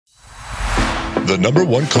the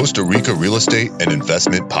 #1 Costa Rica real estate and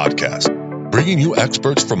investment podcast, bringing you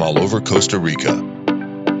experts from all over Costa Rica.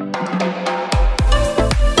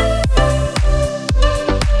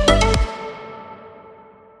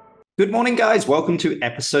 Good morning, guys. Welcome to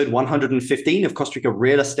episode 115 of Costa Rica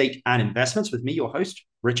Real Estate and Investments with me, your host,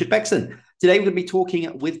 Richard Beckson. Today, we're going to be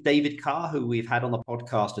talking with David Carr, who we've had on the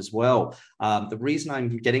podcast as well. The reason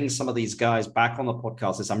I'm getting some of these guys back on the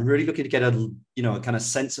podcast is I'm really looking to get a kind of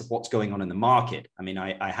sense of what's going on in the market. I mean,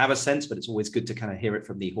 I have a sense, but it's always good to kind of hear it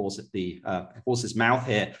from the horse's mouth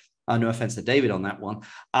here. No offense to David on that one,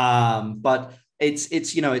 but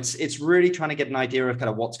it's really trying to get an idea of kind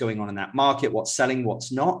of what's going on in that market, what's selling,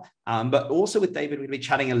 what's not. But also with David, we're going to be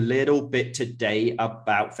chatting a little bit today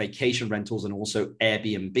about vacation rentals and also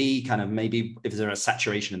Airbnb, kind of maybe if there's a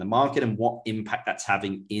saturation in the market and what impact that's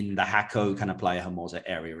having in the Jaco kind of Playa Hermosa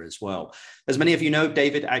area as well. As many of you know,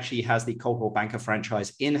 David actually has the Coldwell Banker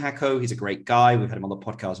franchise in Jaco. He's a great guy. We've had him on the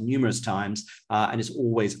podcast numerous times, and it's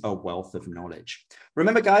always a wealth of knowledge.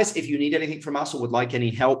 Remember, guys, if you need anything from us or would like any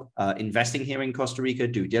help investing here in Costa Rica,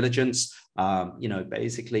 due diligence,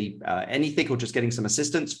 basically anything, or just getting some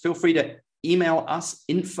assistance, feel free to email us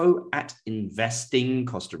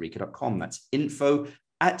info@investingcostarica.com. That's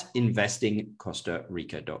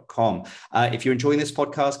info@investingcostarica.com. If you're enjoying this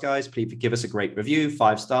podcast, guys, please give us a great review,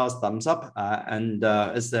 5 stars, thumbs up, and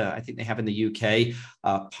as I think they have in the UK,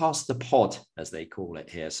 pass the pod, as they call it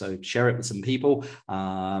here. So share it with some people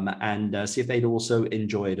and see if they'd also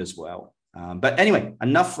enjoy it as well. But anyway,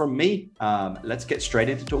 enough from me. Let's get straight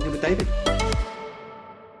into talking with David.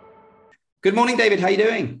 Good morning, David. How are you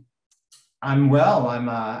doing? I'm well.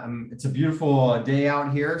 It's a beautiful day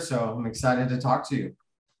out here, so I'm excited to talk to you.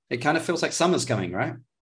 It kind of feels like summer's coming, right?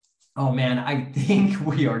 Oh man, I think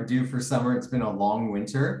we are due for summer. It's been a long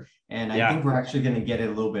winter, and I think we're actually going to get it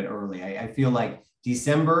a little bit early. I feel like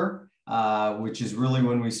December, which is really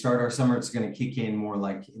when we start our summer, it's going to kick in more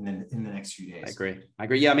like in the next few days. I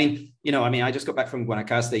agree. Yeah, I mean, I just got back from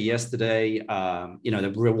Guanacaste yesterday.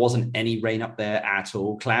 There wasn't any rain up there at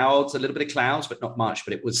all. Clouds, a little bit of clouds, but not much.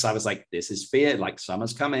 But I was like, this is fear, like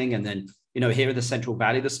summer's coming. And then, here in the Central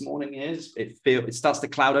Valley this morning it starts to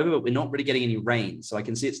cloud over, but we're not really getting any rain. So I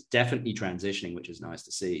can see it's definitely transitioning, which is nice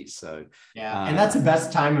to see. So yeah, and that's the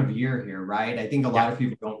best time of year here, right? I think a lot of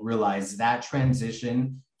people don't realize that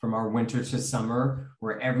transition from our winter to summer,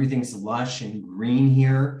 where everything's lush and green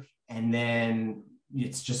here, and then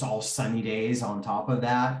it's just all sunny days on top of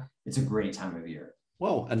that. It's a great time of year.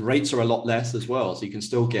 Well, and rates are a lot less as well, so you can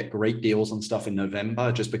still get great deals on stuff in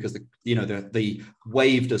November, just because the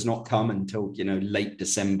wave does not come until late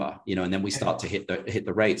December, and then we start to hit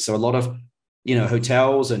the rates. So a lot of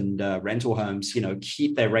hotels and rental homes,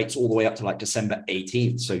 keep their rates all the way up to like December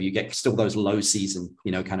 18th. So you get still those low season,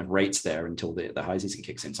 kind of rates there until the high season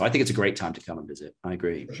kicks in. So I think it's a great time to come and visit. I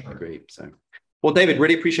agree. Sure. I agree. So, well, David,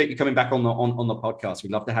 really appreciate you coming back on the podcast.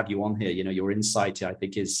 We'd love to have you on here. Your insight, I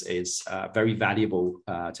think, is very valuable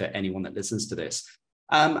to anyone that listens to this.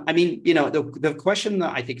 The question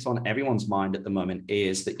that I think is on everyone's mind at the moment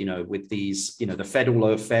is that, with these, the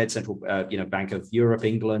Fed, Central, Bank of Europe,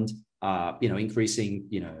 England, increasing,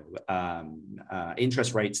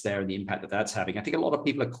 interest rates there and the impact that that's having. I think a lot of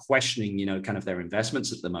people are questioning, kind of their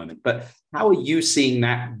investments at the moment. But how are you seeing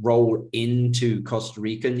that roll into Costa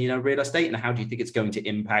Rican, real estate, and how do you think it's going to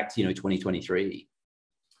impact, 2023?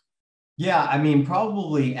 Yeah, I mean,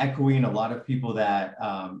 probably echoing a lot of people that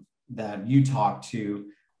you talk to,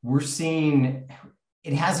 we're seeing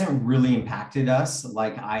it hasn't really impacted us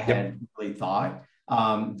like I had really thought.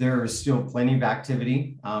 There is still plenty of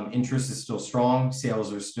activity. Interest is still strong.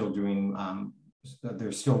 Sales are still doing,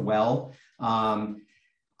 they're still well.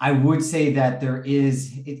 I would say that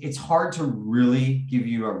it's hard to really give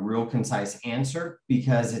you a real concise answer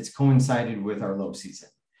because it's coincided with our low season.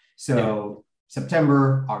 So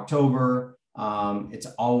September, October, it's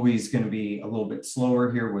always going to be a little bit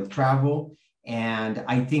slower here with travel. And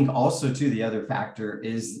I think also too, the other factor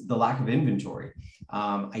is the lack of inventory.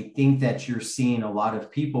 I think that you're seeing a lot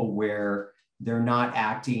of people where they're not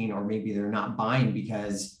acting, or maybe they're not buying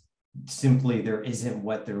because simply there isn't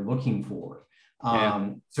what they're looking for.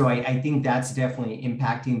 So I think that's definitely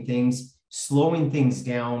impacting things, slowing things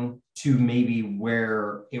down to maybe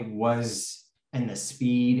where it was and the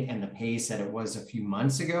speed and the pace that it was a few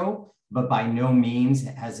months ago, but by no means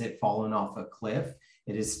has it fallen off a cliff.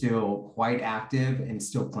 It is still quite active and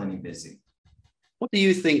still plenty busy. What do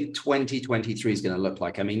you think 2023 is going to look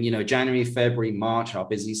like? I mean, January, February, March, our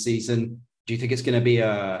busy season. Do you think it's going to be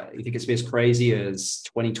you think it's as crazy as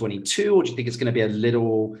 2022, or do you think it's going to be a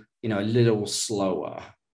little slower?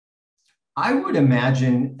 I would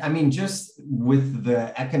imagine, I mean, just with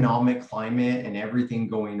the economic climate and everything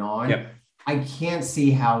going on, Yep. I can't see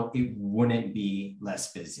how it wouldn't be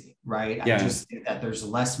less busy, right? I Yeah. just think that there's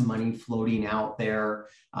less money floating out there.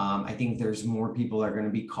 I think there's more people that are going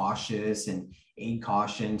to be cautious and aid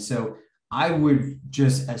caution. So I would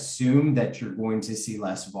just assume that you're going to see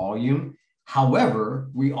less volume. However,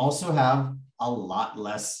 we also have a lot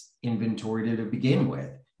less inventory to begin with,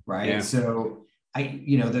 right? Yeah. So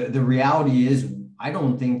the reality is, I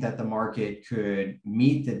don't think that the market could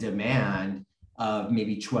meet the demand of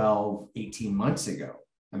maybe 12, 18 months ago.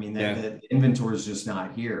 I mean, the inventory is just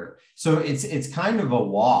not here. So it's kind of a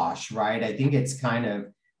wash, right? I think it's kind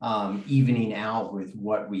of evening out with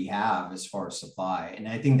what we have as far as supply. And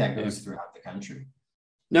I think that goes throughout the country.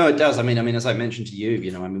 No, it does. I mean, as I mentioned to you,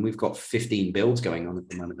 we've got 15 builds going on at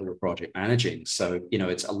the moment that we're project managing. So,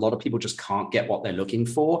 it's a lot of people just can't get what they're looking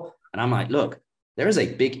for. And I'm like, look, there is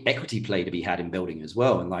a big equity play to be had in building as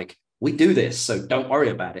well. And like, we do this, so don't worry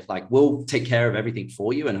about it. Like, we'll take care of everything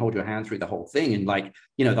for you and hold your hand through the whole thing. And like,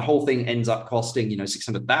 the whole thing ends up costing,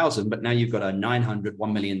 600,000, but now you've got a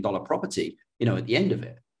 $1 million property, at the end of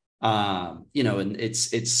it. And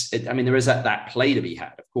there is that play to be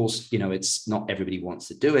had. Of course, it's not everybody wants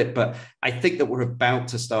to do it, but I think that we're about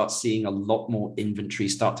to start seeing a lot more inventory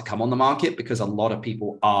start to come on the market because a lot of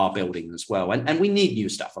people are building as well. And we need new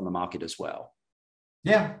stuff on the market as well.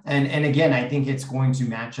 Yeah. And again, I think it's going to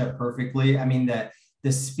match up perfectly. I mean,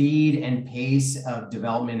 the speed and pace of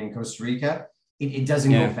development in Costa Rica, it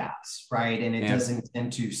doesn't go fast, right? And it doesn't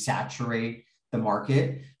tend to saturate the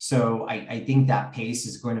market. So I think that pace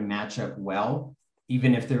is going to match up well.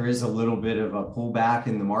 Even if there is a little bit of a pullback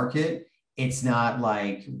in the market, it's not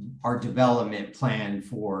like our development plan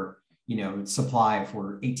for, supply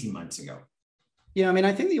for 18 months ago. Yeah,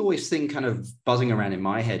 I think the always thing kind of buzzing around in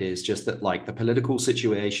my head is just that, like, the political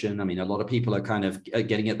situation. A lot of people are kind of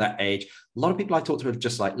getting at that age. A lot of people I talk to are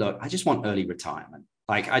just like, look, I just want early retirement.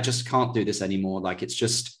 Like, I just can't do this anymore. Like, it's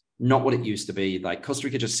just not what it used to be. Like, Costa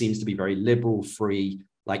Rica just seems to be very liberal, free.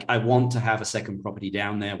 Like, I want to have a second property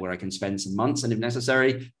down there where I can spend some months and if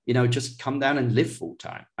necessary, just come down and live full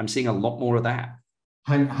time. I'm seeing a lot more of that.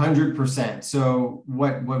 100%. So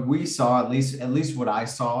what we saw, at least what I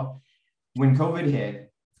saw, when COVID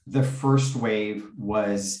hit, the first wave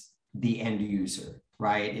was the end user,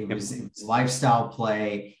 right? It was lifestyle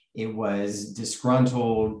play. It was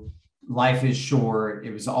disgruntled. Life is short.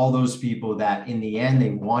 It was all those people that in the end,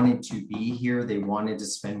 they wanted to be here. They wanted to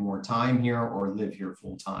spend more time here or live here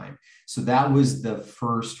full time. So that was the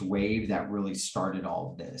first wave that really started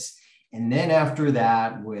all of this. And then after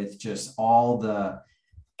that, with just all the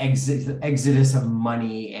exodus of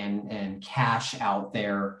money and cash out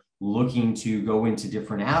there, looking to go into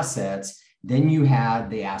different assets, then you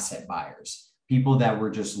had the asset buyers, people that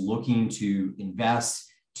were just looking to invest,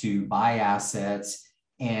 to buy assets.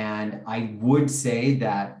 And I would say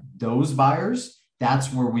that those buyers,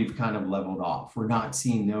 that's where we've kind of leveled off. We're not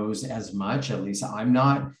seeing those as much, at least I'm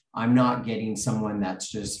not getting someone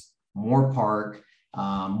that's just more park,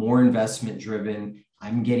 more investment driven.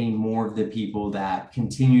 I'm getting more of the people that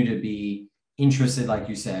continue to be interested, like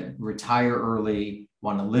you said, retire early,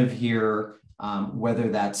 want to live here, whether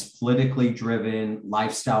that's politically driven,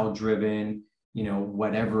 lifestyle driven,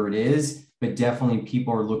 whatever it is, but definitely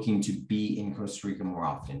people are looking to be in Costa Rica more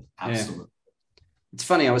often. Absolutely. Yeah. It's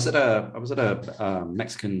funny. I was at a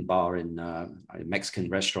Mexican bar in a Mexican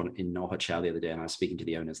restaurant in Nohochal the other day, and I was speaking to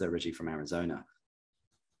the owners. They're originally from Arizona.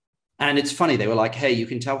 And it's funny, they were like, hey, you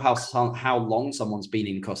can tell how long someone's been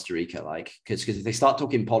in Costa Rica, like, because if they start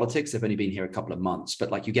talking politics, they've only been here a couple of months, but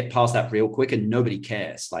like you get past that real quick and nobody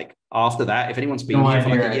cares. Like after that, if anyone's been here for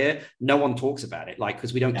like a year, no one talks about it, like,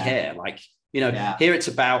 because we don't care. Like, here it's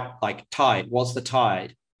about like tide, what's the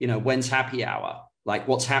tide? When's happy hour? Like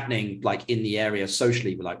what's happening like in the area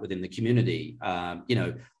socially, like within the community,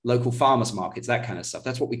 local farmers markets, that kind of stuff.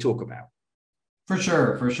 That's what we talk about. For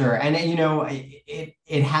sure. And,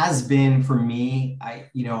 it has been for me,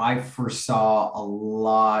 I foresaw a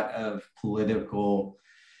lot of political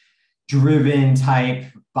driven type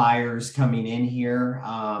buyers coming in here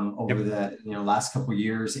over the last couple of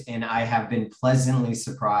years. And I have been pleasantly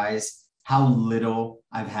surprised how little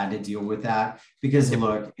I've had to deal with that, because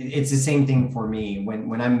look, it's the same thing for me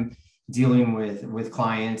when I'm dealing with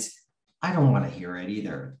clients. I don't want to hear it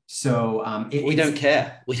either. So we don't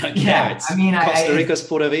care. We don't care. It's Costa Rica's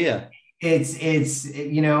Pura Vida.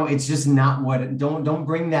 It's just not what. Don't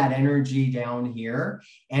bring that energy down here.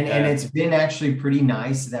 And it's been actually pretty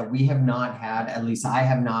nice that we have not had. At least I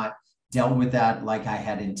have not dealt with that like I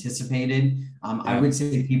had anticipated. I would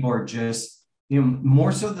say people are just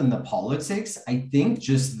more so than the politics, I think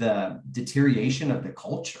just the deterioration of the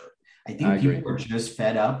culture. I think people are just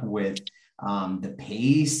fed up with the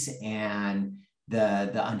pace and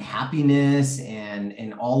the unhappiness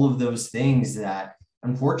and all of those things that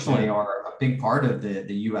unfortunately are a big part of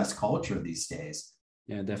the US culture these days.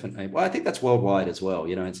 Yeah, definitely. Well, I think that's worldwide as well.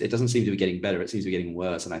 It doesn't seem to be getting better. It seems to be getting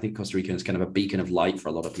worse. And I think Costa Rica is kind of a beacon of light for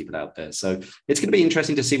a lot of people out there. So it's going to be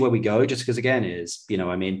interesting to see where we go, just because, again,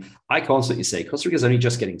 I constantly say Costa Rica is only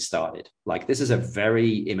just getting started. Like, this is a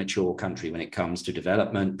very immature country when it comes to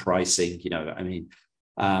development, pricing,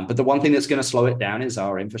 but the one thing that's going to slow it down is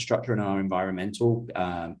our infrastructure and our environmental,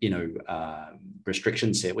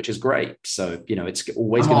 restrictions here, which is great. So, it's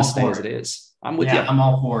always going to stay as it is. I'm with you. I'm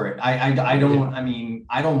all for it. I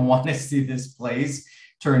don't want to see this place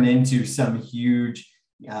turn into some huge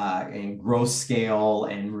and growth scale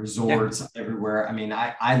and resorts everywhere. I mean,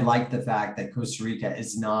 I like the fact that Costa Rica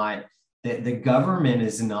is not, the government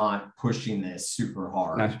is not pushing this super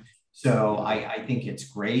hard. No. So I think it's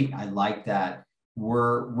great. I like that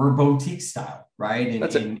we're boutique style, right?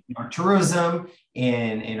 In our tourism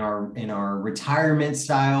and in our retirement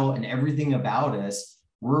style and everything about us,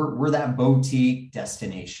 we're that boutique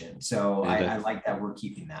destination. So I like that we're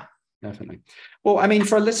keeping that. Definitely. Well, I mean,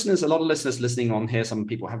 for our listeners, a lot of listeners listening on here, some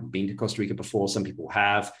people haven't been to Costa Rica before. Some people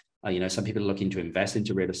have, some people are looking to invest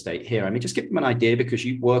into real estate here. I mean, just give them an idea, because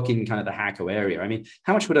you work in kind of the Jaco area. I mean,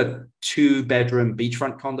 how much would a 2-bedroom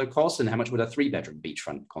beachfront condo cost? And how much would a 3-bedroom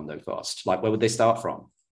beachfront condo cost? Like, where would they start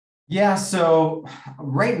from? Yeah. So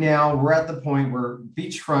right now we're at the point where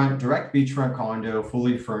direct beachfront condo,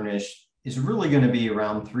 fully furnished, is really going to be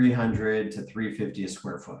around 300 to 350 a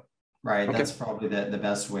square foot, right? Okay. That's probably the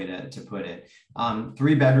best way to put it.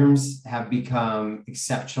 3 bedrooms have become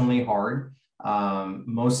exceptionally hard.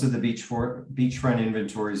 Most of the beachfront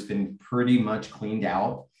inventory has been pretty much cleaned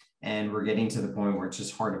out, and we're getting to the point where it's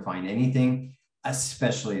just hard to find anything,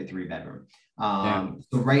 especially a 3-bedroom.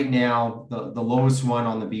 So right now, the lowest one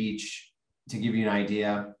on the beach, to give you an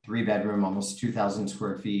idea, 3-bedroom, almost 2,000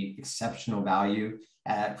 square feet, exceptional value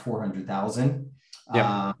at 400,000.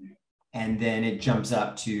 And then it jumps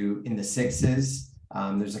up to in the 6s.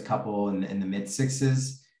 There's a couple in the mid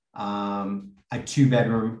 6s. A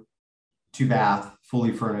 2-bedroom, 2-bath,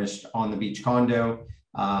 fully furnished on the beach condo,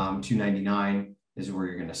 299 is where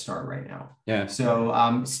you're going to start right now. Yeah.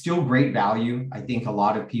 So still great value. I think a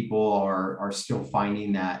lot of people are still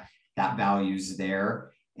finding that value's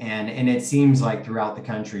there. And it seems like throughout the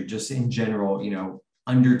country, just in general,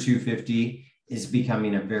 under 250 is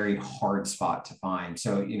becoming a very hard spot to find.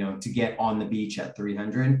 So, to get on the beach at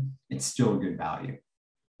 300, it's still a good value.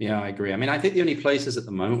 Yeah, I agree. I mean, I think the only places at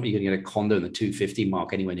the moment where you're going to get a condo in the 250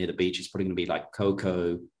 mark anywhere near the beach is probably going to be like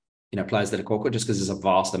Coco, Playas del Coco, just because there's a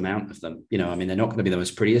vast amount of them. I mean, they're not going to be the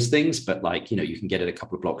most prettiest things, but you can get it a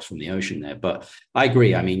couple of blocks from the ocean there. But I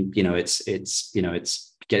agree. I mean, it's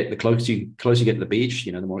the closer you get to the beach,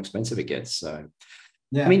 the more expensive it gets. So,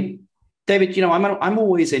 yeah. I mean, David, I'm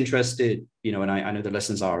always interested, and I know the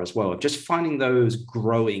listeners are as well, of just finding those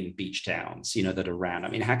growing beach towns, that are around. I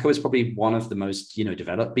mean, Jaco is probably one of the most,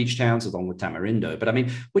 developed beach towns along with Tamarindo. But I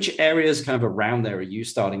mean, which areas kind of around there are you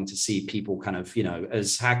starting to see people kind of,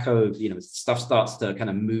 as Jaco, stuff starts to kind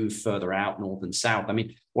of move further out north and south? I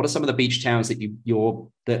mean, what are some of the beach towns that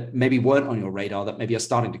that maybe weren't on your radar that maybe are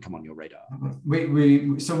starting to come on your radar?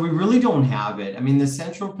 So we really don't have it. I mean, the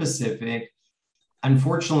Central Pacific,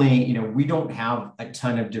 unfortunately, we don't have a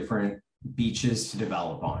ton of different beaches to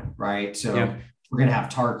develop on, right? So we're going to have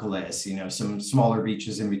Tarcoles, some smaller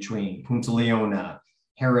beaches in between, Punta Leona,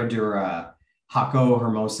 Herradura, Jaco,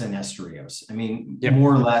 Hermosa, and Esturios. I mean,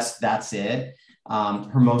 more or less, that's it.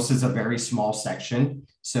 Hermosa is a very small section,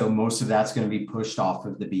 so most of that's going to be pushed off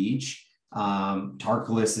of the beach.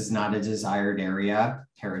 Tarcoles is not a desired area.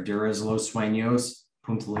 Herradura is Los Sueños.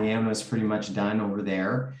 Punta Leona is pretty much done over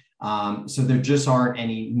there. So there just aren't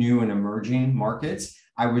any new and emerging markets.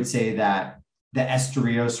 I would say that the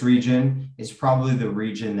Esturios region is probably the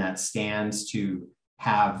region that stands to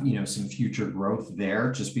have, some future growth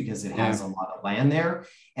there, just because it has a lot of land there.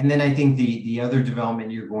 And then I think the other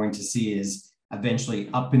development you're going to see is eventually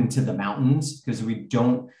up into the mountains, because we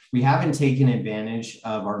haven't taken advantage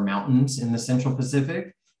of our mountains in the Central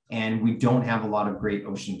Pacific. And we don't have a lot of great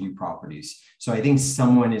ocean view properties. So I think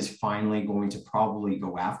someone is finally going to probably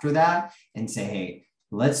go after that and say, hey,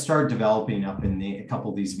 let's start developing up in a couple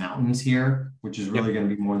of these mountains here, which is really going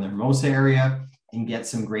to be more in the Hermosa area, and get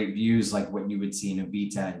some great views like what you would see in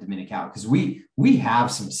Ovita and Dominical. Because we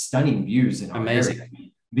have some stunning views in our area.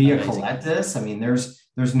 Via Coletas, I mean,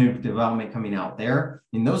 there's new development coming out there.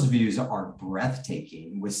 I mean, those views are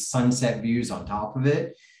breathtaking with sunset views on top of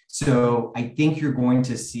it. So I think you're going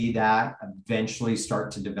to see that eventually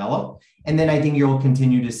start to develop. And then I think you'll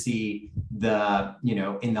continue to see in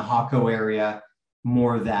the Hako area,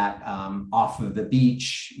 more of that off of the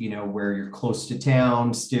beach, where you're close to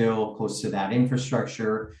town, still close to that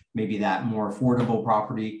infrastructure, maybe that more affordable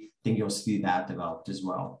property. I think you'll see that developed as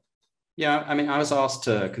well. Yeah, I mean, I was asked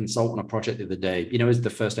to consult on a project the other day. As the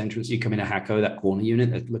first entrance, you come in a Hako, that corner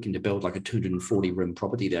unit, they're looking to build like a 240 room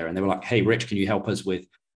property there. And they were like, hey, Rich, can you help us with?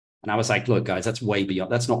 And I was like, look, guys, that's way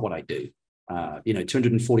beyond, that's not what I do.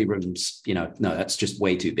 240 rooms, no, that's just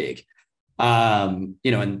way too big. And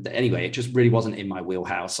anyway, it just really wasn't in my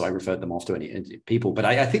wheelhouse. So I referred them off to any people. But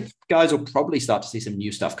I think guys will probably start to see some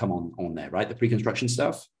new stuff come on there, right? The pre-construction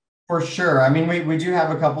stuff. For sure. I mean, we do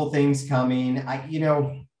have a couple things coming.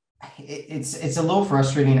 It's a little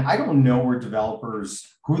frustrating. I don't know where developers,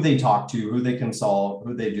 who they talk to, who they consult,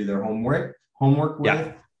 who they do their homework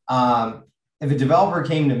with. Yeah. If a developer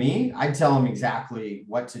came to me, I'd tell them exactly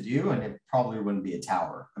what to do, and it probably wouldn't be a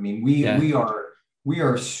tower. I mean, we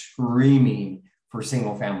are screaming for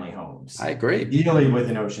single family homes. I agree. Ideally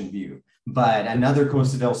with an ocean view. But another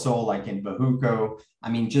Costa del Sol, like in Bajuco,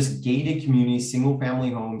 I mean, just gated communities, single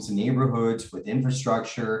family homes, neighborhoods with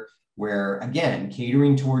infrastructure, where, again,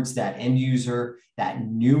 catering towards that end user, that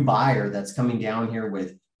new buyer that's coming down here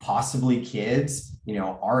with possibly kids,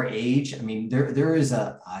 our age. I mean, there is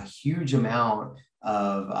a huge amount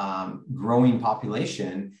of growing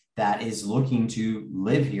population that is looking to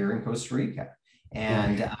live here in Costa Rica.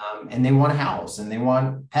 And they want a house, and they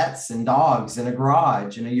want pets and dogs and a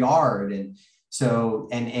garage and a yard. And so,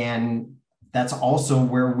 and that's also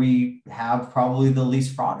where we have probably the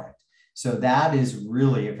least product. So that is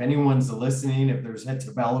really, if anyone's listening, if there's a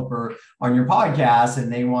developer on your podcast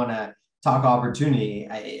and they want to talk opportunity,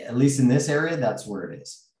 at least in this area, that's where it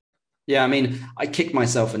is. Yeah, I mean, I kicked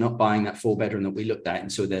myself for not buying that 4-bedroom that we looked at in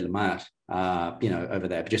Ciudad de la Mar, over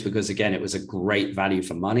there, just because, again, it was a great value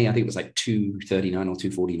for money. I think it was like $239 or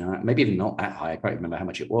 $249, maybe even not that high. I can't remember how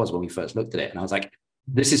much it was when we first looked at it. And I was like,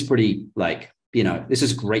 this is pretty, this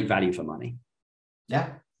is great value for money. Yeah,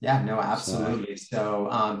 no, absolutely. So,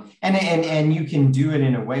 and you can do it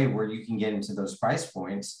in a way where you can get into those price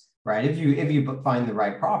points, right? If you find the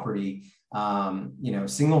right property,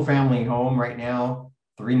 single family home right now,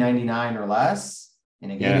 $399 or less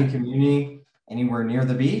in a gated community, anywhere near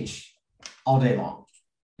the beach, all day long.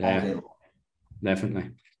 Yeah, all day long.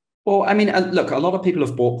 Definitely. Well, I mean, look, a lot of people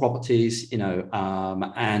have bought properties,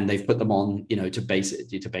 and they've put them on, to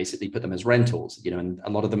basically put them as rentals, and a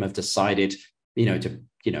lot of them have decided, to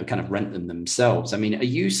kind of rent them themselves. I mean, are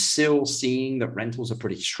you still seeing that rentals are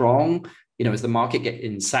pretty strong? Is the market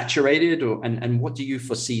getting saturated, and what do you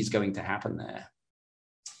foresee is going to happen there?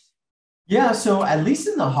 Yeah, so at least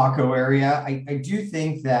in the Hako area, I do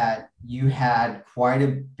think that you had quite a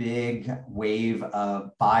big wave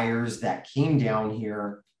of buyers that came down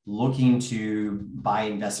here looking to buy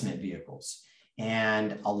investment vehicles.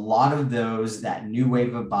 And a lot of those, that new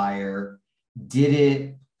wave of buyer, did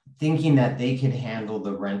it thinking that they could handle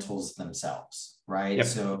the rentals themselves, right? Yep.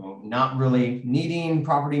 So not really needing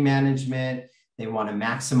property management. They want to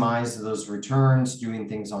maximize those returns, doing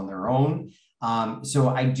things on their own. So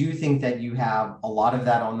I do think that you have a lot of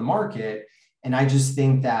that on the market. And I just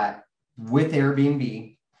think that with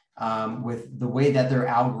Airbnb, with the way that their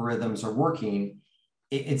algorithms are working,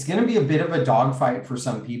 it's going to be a bit of a dogfight for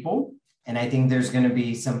some people. And I think there's going to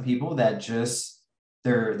be some people that just,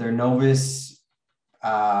 they're novice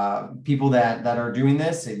people that are doing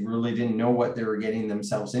this. They really didn't know what they were getting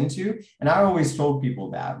themselves into. And I always told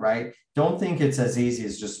people that, right? Don't think it's as easy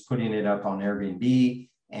as just putting it up on Airbnb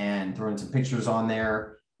and throwing some pictures on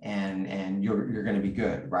there and you're going to be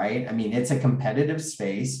good, right? I mean, it's a competitive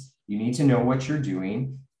space. You need to know what you're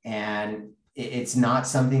doing. And it's not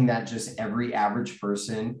something that just every average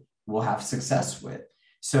person will have success with.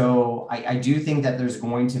 So I do think that there's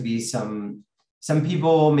going to be some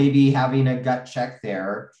people maybe having a gut check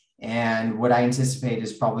there. And what I anticipate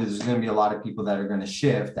is probably there's going to be a lot of people that are going to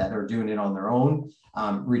shift, that are doing it on their own,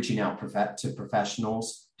 reaching out to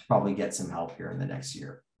professionals to probably get some help here in the next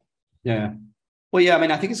year. Yeah. Well, yeah, I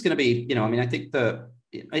mean, I think it's going to be, I think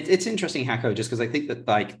it's interesting, Hako, just because I think that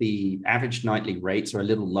like the average nightly rates are a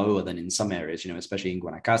little lower than in some areas, especially in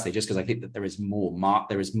Guanacaste, just because I think that there is more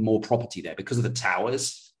property there because of the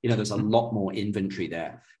towers. There's a lot more inventory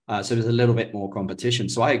there. So there's a little bit more competition.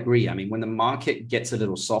 So I agree. I mean, when the market gets a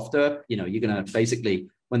little softer, you're going to basically,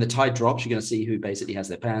 when the tide drops, you're going to see who basically has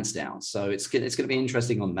their pants down. So it's going to be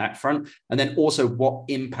interesting on that front. And then also what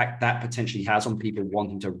impact that potentially has on people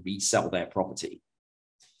wanting to resell their property.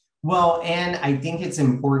 Well, and I think it's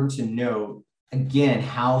important to note again,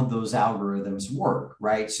 how those algorithms work,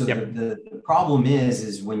 right? So Yep. the problem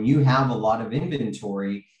is when you have a lot of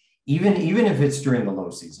inventory, even if it's during the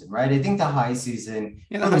low season, right? I think the high season,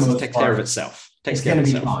 Yeah, for that the most takes care of part, itself. it's Takes care going of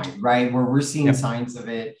to be itself. fine, right? Where we're seeing Yep. signs of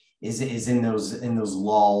it is in those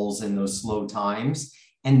lulls and those slow times,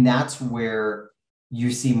 and that's where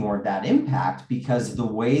you see more of that impact, because the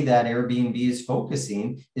way that Airbnb is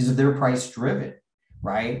focusing is they're price driven,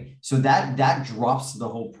 right? So that drops the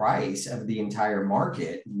whole price of the entire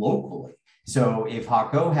market locally. So if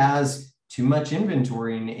Haco has too much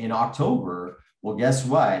inventory in October, well, guess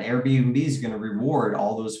what? Airbnb is going to reward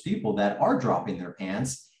all those people that are dropping their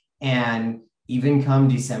pants. And even come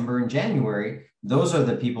December and January, those are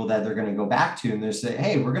the people that they're going to go back to and they say,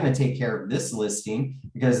 hey, we're going to take care of this listing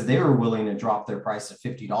because they were willing to drop their price to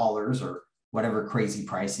 $50 or whatever crazy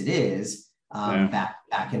price it is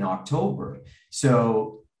back in October.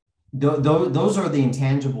 So those are the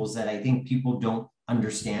intangibles that I think people don't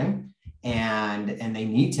understand, and they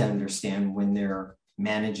need to understand when they're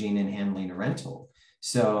managing and handling a rental.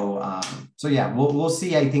 So yeah, we'll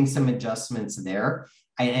see. I think some adjustments there.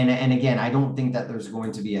 And again, I don't think that there's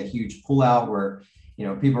going to be a huge pullout where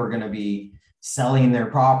people are going to be selling their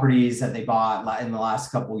properties that they bought in the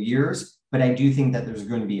last couple of years. But I do think that there's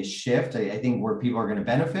going to be a shift. I think where people are going to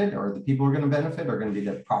benefit, or the people are going to benefit, are going to be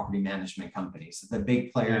the property management companies, the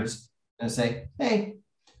big players, and say, "Hey,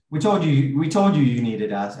 we told you you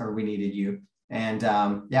needed us, or we needed you, and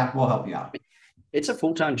we'll help you out." It's a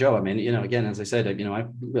full-time job. I mean, again, as I said,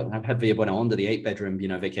 I've had Via Buena Onda, the 8-bedroom,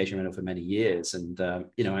 vacation rental for many years. And,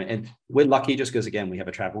 and we're lucky just because, again, we have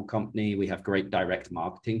a travel company, we have great direct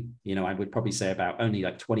marketing. I would probably say about only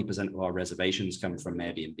like 20% of our reservations come from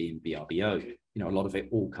Airbnb and VRBO. A lot of it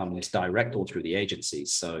all comes direct or through the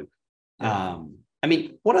agencies. So, I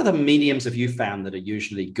mean, what other mediums have you found that are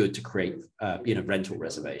usually good to create, rental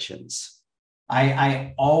reservations?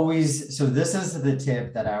 I always, so this is the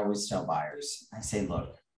tip that I always tell buyers. I say,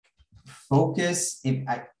 look,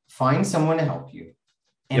 find someone to help you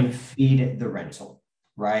and feed the rental,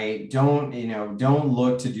 right? Don't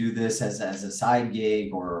look to do this as a side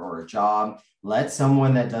gig or a job. Let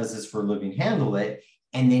someone that does this for a living handle it,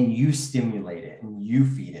 and then you stimulate it and you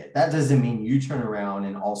feed it. That doesn't mean you turn around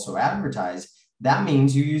and also advertise. That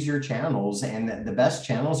means you use your channels, and the best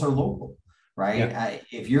channels are local. Right?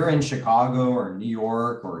 If you're in Chicago or New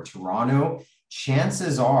York or Toronto,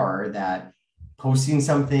 chances are that posting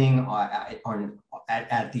something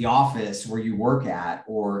at the office where you work at,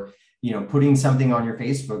 or putting something on your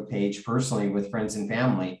Facebook page personally with friends and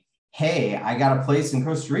family, hey, I got a place in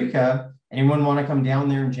Costa Rica. Anyone want to come down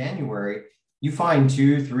there in January? You find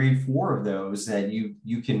 2, 3, 4 of those that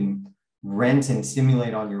you can rent and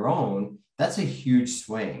stimulate on your own. That's a huge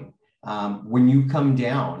swing. When you come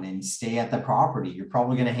down and stay at the property, you're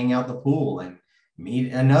probably going to hang out the pool and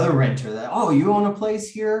meet another renter that, oh, you own a place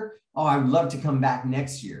here? Oh, I would love to come back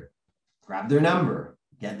next year. Grab their number.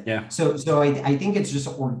 So I think it's just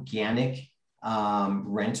organic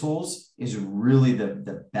rentals is really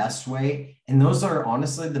the best way. And those are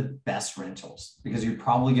honestly the best rentals, because you're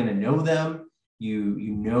probably going to know them. You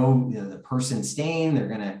know the person staying, they're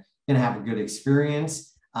going to have a good experience.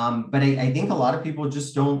 But I think a lot of people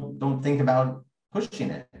just don't think about pushing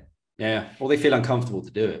it. Yeah, well, they feel uncomfortable to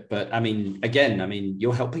do it. But I mean, again,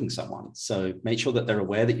 you're helping someone. So make sure that they're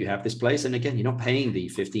aware that you have this place. And again, you're not paying the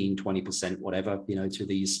 15, 20%, whatever, to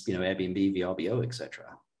these, Airbnb, VRBO,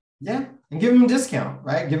 etc. Yeah. And give them a discount,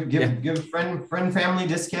 right? Give friend, family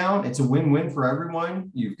discount. It's a win-win for everyone.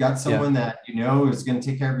 You've got someone that is going to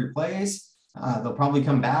take care of your place. They'll probably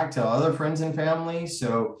come back to other friends and family.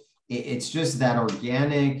 So it's just that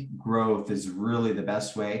organic growth is really the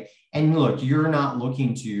best way. And look, you're not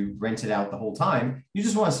looking to rent it out the whole time. You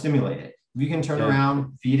just want to stimulate it. If you can turn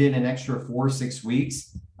around, feed it an extra 4 or 6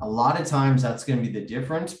 weeks, a lot of times that's going to be the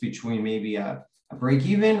difference between maybe a break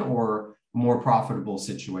even or more profitable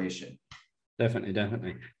situation.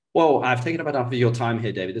 Definitely. Well, I've taken up enough of your time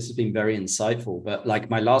here, David. This has been very insightful. But like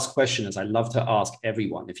my last question is, I love to ask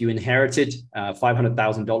everyone, if you inherited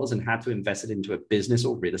 $500,000 and had to invest it into a business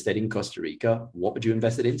or real estate in Costa Rica, what would you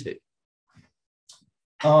invest it into?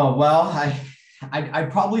 Oh, well,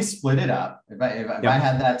 I'd probably split it up. If I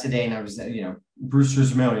had that today and I was,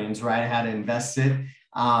 Brewster's Millions, right? I had to invest it.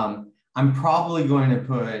 I'm probably going to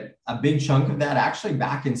put a big chunk of that actually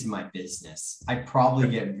back into my business. I'd probably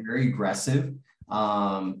get very aggressive.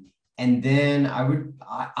 And then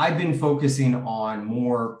I've been focusing on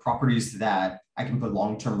more properties that I can put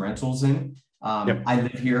long-term rentals in. I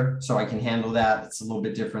live here, so I can handle that. It's a little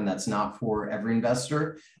bit different. That's not for every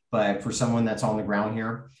investor, but for someone that's on the ground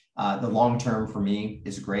here. The long term for me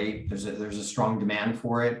is great. There's a strong demand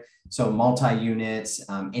for it. So multi-units,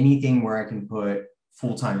 anything where I can put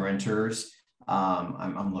full-time renters,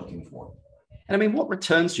 I'm looking for. And I mean, what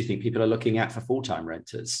returns do you think people are looking at for full-time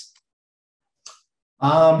renters?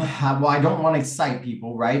 Well, I don't want to excite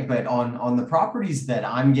people, right? But on the properties that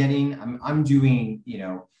I'm getting, I'm doing,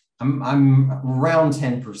 I'm around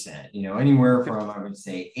 10%, anywhere from, I would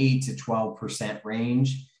say 8 to 12%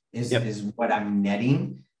 range is what I'm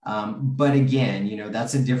netting. But again,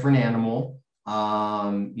 that's a different animal.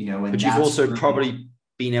 And but you've also probably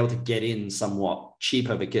been able to get in somewhat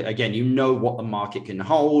cheaper because, again, what the market can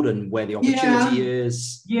hold and where the opportunity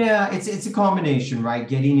is. Yeah, it's a combination, right?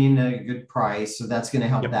 Getting in a good price, so that's going to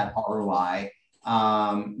help that ROI.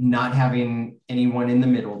 Not having anyone in the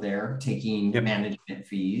middle there taking management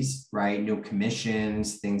fees, right? No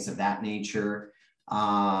commissions, things of that nature.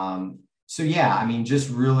 So yeah, I mean,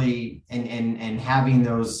 just really and having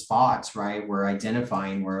those spots, right? We're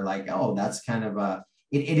identifying where like, oh, that's kind of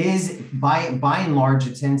it is by and large,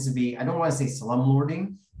 it tends to be, I don't want to say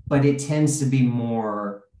slumlording, but it tends to be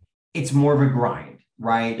it's more of a grind,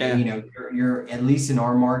 right? Yeah. And, you're at least in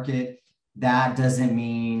our market, that doesn't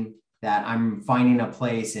mean that I'm finding a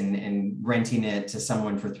place and renting it to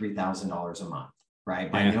someone for $3,000 a month,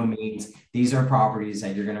 right? By no means, these are properties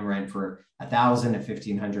that you're going to rent for $1,000 to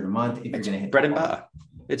 $1,500 a month. If you're going to hit bread and butter,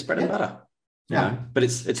 it's bread and butter. Yeah, but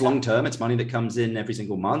it's long term. It's money that comes in every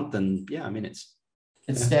single month, and I mean it's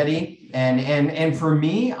steady. And for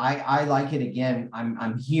me, I like it. Again,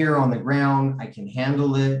 I'm here on the ground. I can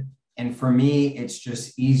handle it. And for me, it's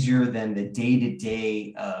just easier than the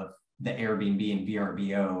day-to-day of the Airbnb and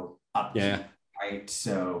VRBO upkeep, right?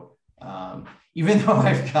 So even though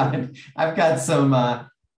I've got some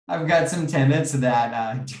tenants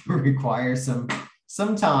that do require some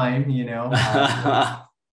time,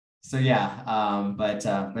 so yeah, but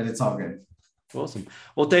it's all good. Awesome.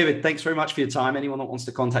 Well, David, thanks very much for your time. Anyone that wants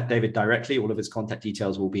to contact David directly, all of his contact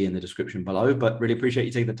details will be in the description below, but really appreciate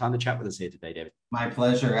you taking the time to chat with us here today, David. My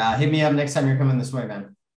pleasure. Hit me up next time you're coming this way,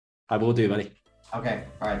 man. I will do, buddy. Okay.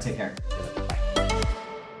 All right. Take care.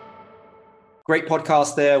 Great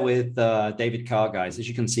podcast there with David Carr, guys. As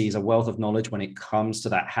you can see, he's a wealth of knowledge when it comes to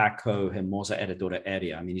that Jaco Hermosa Herradura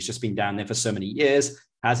area. I mean, he's just been down there for so many years,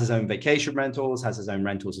 has his own vacation rentals, has his own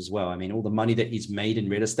rentals as well. I mean, all the money that he's made in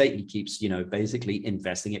real estate, he keeps, basically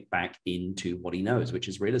investing it back into what he knows, which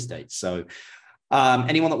is real estate. So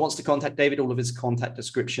anyone that wants to contact David, all of his contact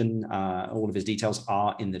description, all of his details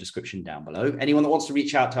are in the description down below. Anyone that wants to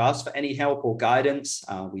reach out to us for any help or guidance,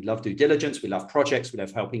 we love due diligence, we love projects, we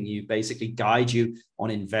love helping you basically guide you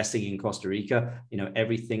on investing in Costa Rica,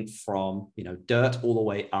 everything from, dirt all the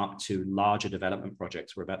way up to larger development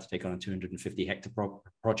projects. We're about to take on a 250 hectare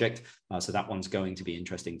project. So that one's going to be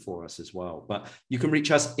interesting for us as well. But you can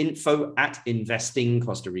reach us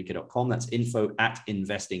info@investingcostarica.com. That's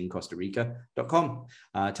info@investingcostarica.com.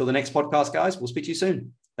 Till the next podcast, guys, we'll speak to you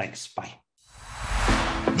soon. Thanks. Bye.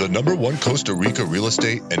 The #1 Costa Rica real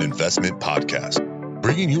estate and investment podcast,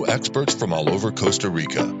 bringing you experts from all over Costa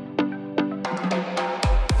Rica.